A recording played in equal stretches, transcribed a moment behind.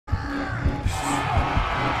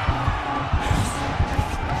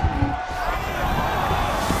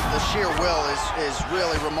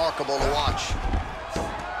really remarkable to watch.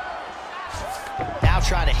 Now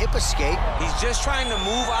trying to hip escape. He's just trying to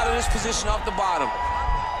move out of this position off the bottom.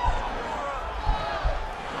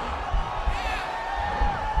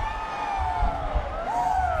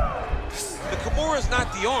 The Kimura is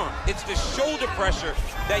not the arm. It's the shoulder pressure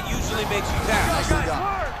that usually makes you tap. Nicely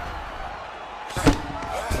done.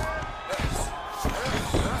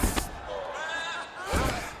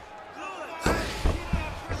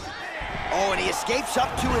 Oh, and he escapes up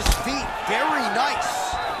to his feet. Very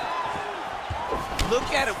nice.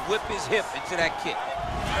 Look at him whip his hip into that kick.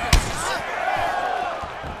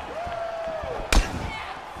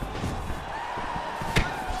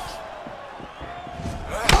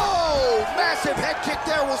 Oh, massive head kick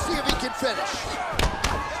there. We'll see if he can finish.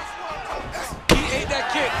 He ate that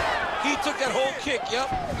kick. He took that whole kick, yep.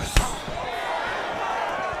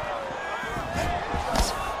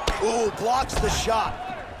 Ooh, blocks the shot.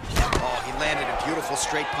 Oh, he landed a beautiful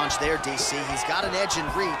straight punch there, DC. He's got an edge in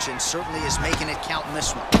reach and certainly is making it count in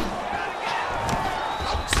this one.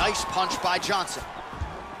 Nice punch by Johnson.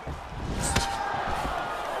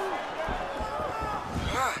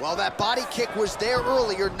 Well, that body kick was there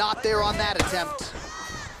earlier, not there on that attempt.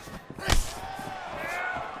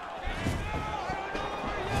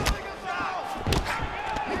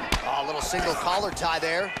 Oh, a little single collar tie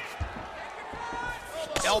there.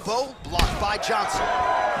 Elbow blocked by Johnson.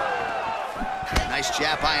 Nice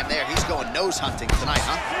jab by him there. He's going nose hunting tonight,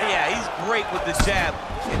 huh? Yeah, he's great with the jab.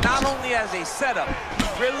 And not only as a setup, he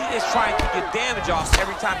really is trying to get damage off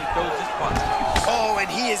every time he throws his punch. Oh,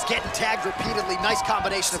 and he is getting tagged repeatedly. Nice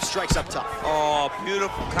combination of strikes up top. Oh,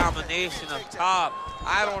 beautiful combination up top.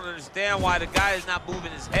 I don't understand why the guy is not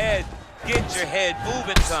moving his head. Get your head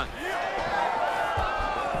moving, son.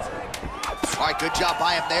 All right, good job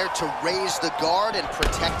by him there to raise the guard and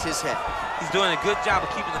protect his head. He's doing a good job of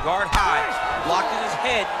keeping the guard high, blocking his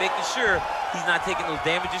head, making sure he's not taking those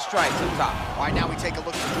damaging strikes up top. All right, now we take a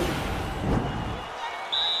look.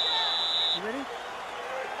 You ready?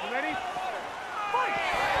 You ready? Fight!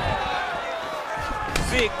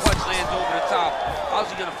 Big punch lands over the top. How's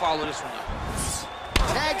he gonna follow this one up?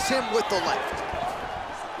 Tags him with the left.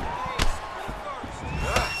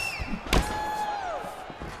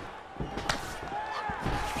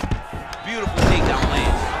 Beautiful takedown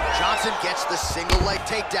lands. Johnson gets the single leg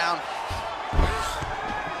takedown.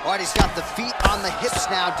 All right, he's got the feet on the hips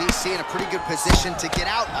now, DC, in a pretty good position to get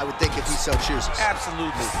out, I would think, if he so chooses.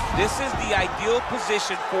 Absolutely. This is the ideal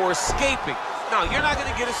position for escaping. Now, you're not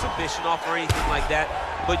gonna get a submission off or anything like that,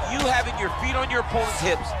 but you having your feet on your opponent's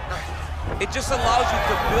hips, it just allows you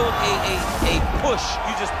to build a push.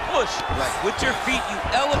 You just push with your feet. You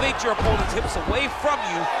elevate your opponent's hips away from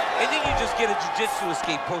you, and then you just get a jiu-jitsu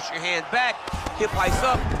escape. Push your hand back, hip heights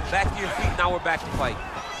up, back to your feet. Now we're back to fight.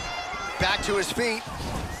 Back to his feet.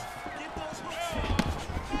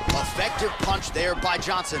 Effective punch there by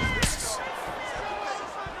Johnson.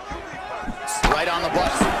 Right on the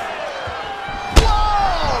button. Whoa!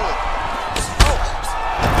 Oh,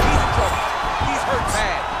 he's in trouble. He's hurt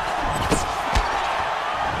bad.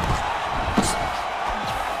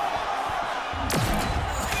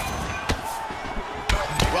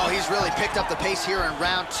 Well, he's really picked up the pace here in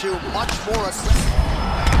round two. Much more aggressive.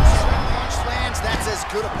 Punch lands, that's as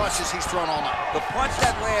good a punch as he's thrown all night. The punch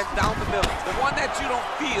that lands down the middle, the one that you don't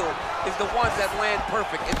feel, is the ones that land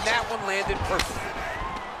perfect, and that one landed perfect.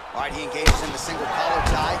 All right, he engages in the single collar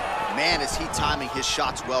tie. Man, is he timing his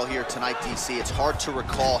shots well here tonight, DC. It's hard to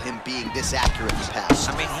recall him being this accurate in the past.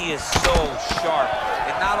 I mean, he is so sharp,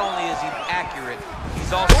 and not only is he accurate,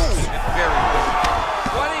 he's also very good.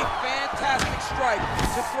 What a fantastic strike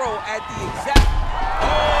to throw at the exact...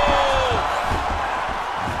 Oh!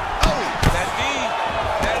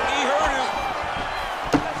 That knee hurt him.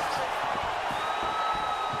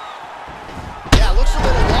 Yeah, looks a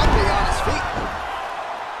little wobbly on his feet.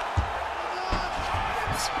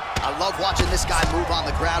 I love watching this guy move on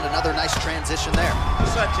the ground. Another nice transition there.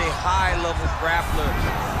 Such a high-level grappler.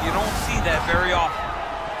 You don't see that very often.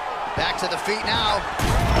 Back to the feet now.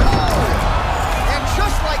 Oh! And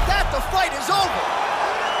just like that, the fight is over.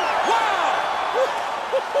 Wow!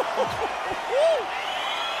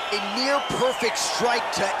 A near-perfect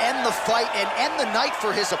strike to end the fight and end the night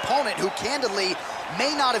for his opponent, who candidly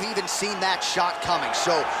may not have even seen that shot coming.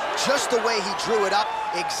 So just the way he drew it up,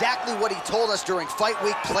 exactly what he told us during fight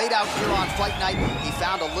week, played out here on fight night. He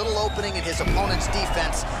found a little opening in his opponent's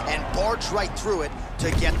defense and barged right through it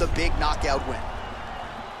to get the big knockout win.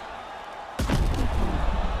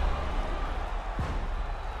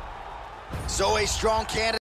 So a strong candidate.